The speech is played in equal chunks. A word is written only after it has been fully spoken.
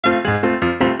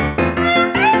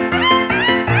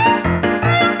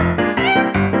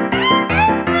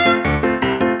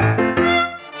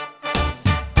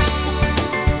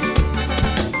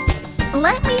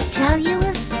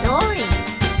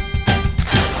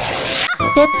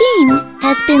Pepin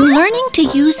has been learning to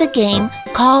use a game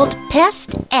called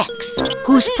Pesticides,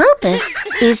 whose purpose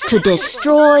is to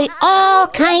destroy all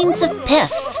kinds of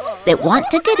pests that want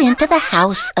to get into the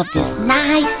house of this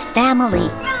nice family.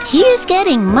 He is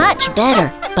getting much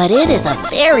better, but it is a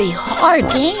very hard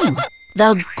game.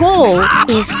 The goal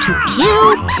is to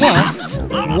kill pests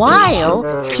while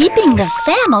keeping the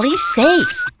family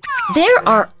safe. There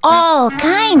are all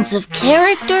kinds of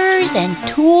characters and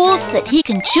tools that he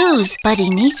can choose, but he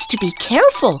needs to be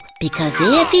careful because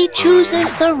if he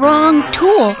chooses the wrong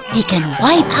tool, he can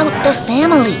wipe out the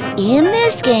family. In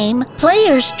this game,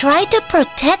 players try to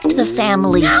protect the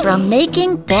family from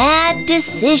making bad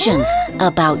decisions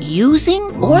about using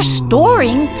or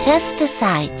storing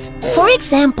pesticides. For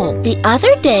example, the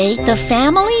other day, the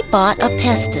family bought a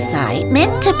pesticide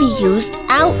meant to be used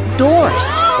outdoors,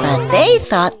 but they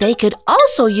thought they could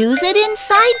also use it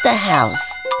inside the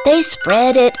house. They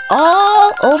spread it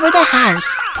all over the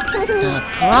house. The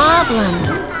problem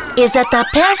is that the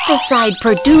pesticide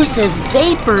produces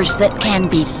vapors that can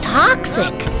be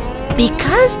toxic.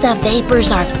 Because the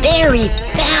vapors are very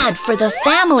bad for the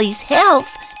family's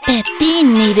health,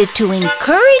 Pepin needed to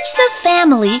encourage the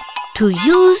family to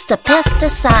use the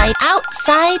pesticide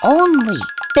outside only.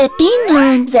 Pepin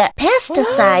learned that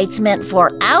pesticides meant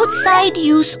for outside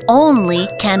use only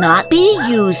cannot be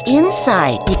used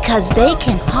inside because they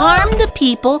can harm the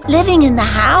people living in the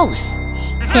house.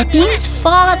 Pepin's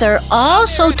father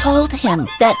also told him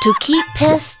that to keep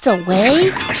pests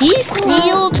away, he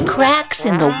sealed cracks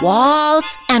in the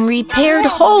walls and repaired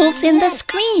holes in the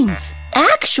screens.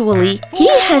 Actually, he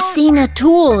has seen a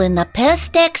tool in the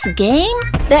Pestix game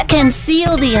that can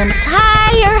seal the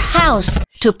entire house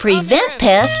to prevent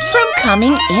pests from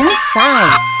coming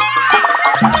inside.